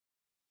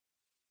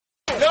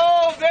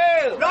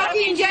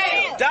in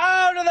jail.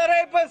 Down to the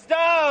rapists,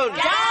 down.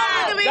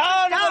 Down to the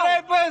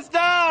rapists,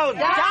 down.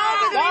 Down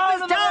to the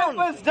rapists, down.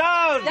 Rapists,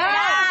 down.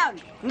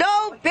 Down.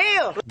 No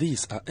bail.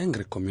 These are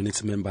angry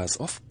community members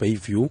of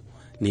Bayview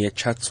near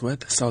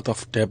Chatsworth, south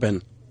of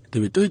Durban. They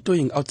were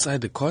toying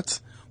outside the court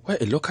where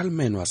a local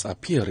man was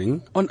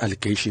appearing on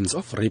allegations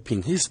of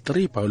raping his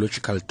 3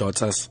 biological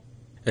daughters.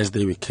 As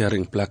they were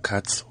carrying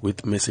placards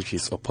with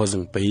messages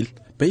opposing bail,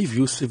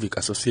 Bayview Civic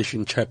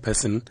Association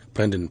chairperson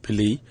Brendan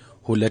Pillay,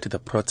 who led the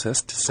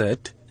protest,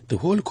 said the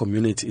whole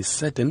community is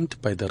saddened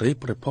by the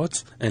rape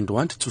reports and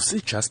want to see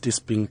justice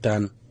being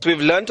done.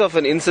 We've learnt of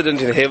an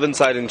incident in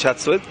Havenside in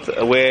Chatsworth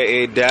where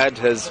a dad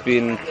has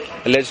been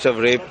alleged to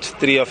have raped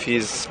 3 of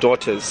his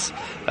daughters,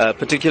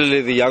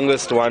 particularly the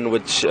youngest one,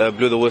 which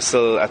blew the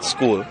whistle at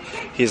school.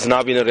 He's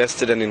now been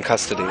arrested and in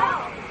custody.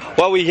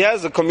 Well, we're here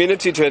as a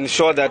community to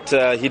ensure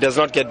that he does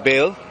not get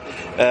bail.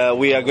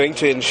 We are going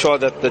to ensure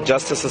that the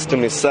justice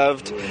system is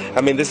served.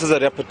 I mean, this is a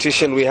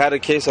repetition. We had a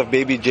case of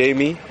baby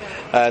Jamie,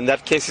 and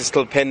that case is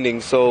still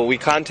pending, so we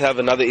can't have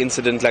another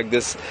incident like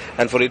this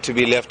and for it to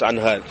be left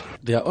unheard.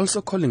 They are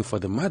also calling for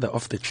the mother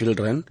of the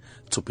children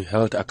to be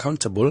held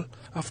accountable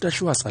after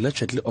she was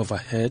allegedly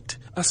overheard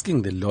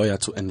asking the lawyer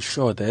to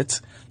ensure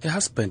that her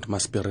husband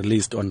must be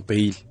released on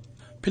bail.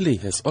 Pillay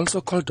has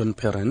also called on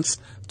parents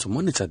to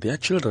monitor their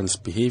children's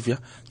behavior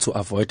to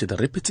avoid the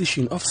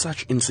repetition of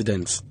such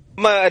incidents.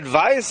 My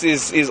advice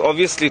is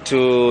obviously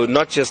to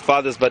not just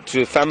fathers but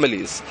to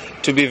families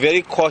to be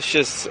very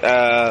cautious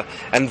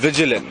and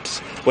vigilant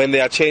when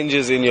there are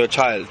changes in your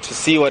child, to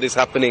see what is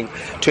happening,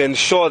 to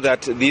ensure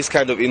that these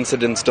kind of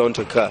incidents don't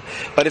occur.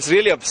 But it's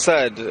really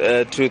absurd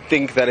to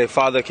think that a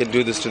father can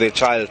do this to their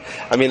child.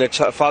 I mean, a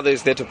father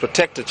is there to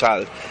protect a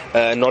child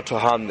and not to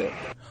harm them.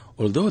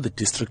 Although the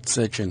district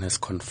surgeon has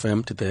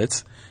confirmed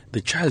that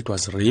the child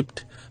was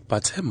raped,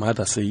 but her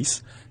mother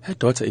says her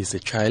daughter is a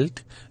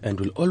child and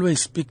will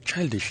always speak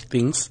childish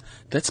things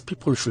that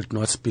people should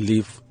not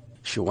believe.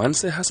 She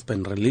wants her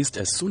husband released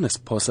as soon as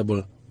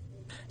possible.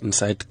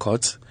 Inside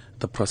court,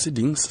 the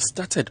proceedings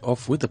started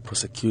off with the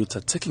prosecutor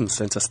taking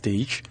center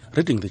stage,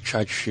 reading the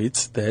charge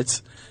sheets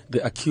that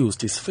the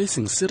accused is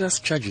facing serious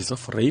charges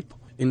of rape,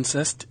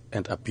 incest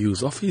and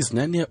abuse of his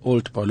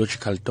 9-year-old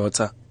biological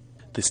daughter.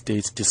 The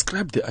state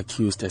described the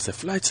accused as a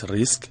flight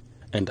risk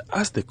and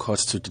asked the court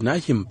to deny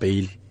him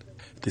bail.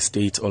 The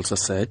state also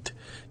said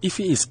if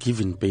he is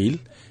given bail,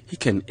 he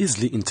can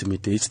easily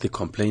intimidate the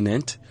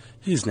complainant,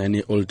 his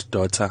 9-year-old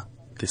daughter.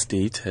 The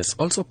state has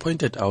also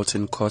pointed out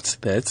in court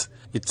that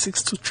it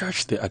seeks to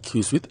charge the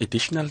accused with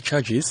additional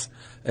charges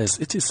as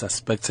it is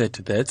suspected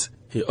that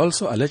he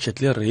also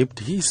allegedly raped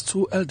his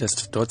 2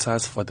 eldest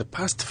daughters for the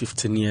past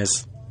 15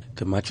 years.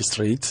 The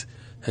magistrate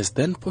has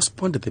then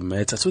postponed the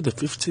matter to the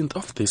 15th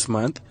of this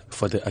month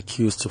for the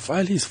accused to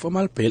file his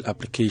formal bail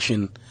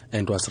application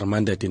and was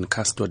remanded in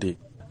custody.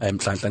 I am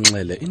Nhlanhla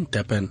Nxele in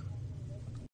Durban.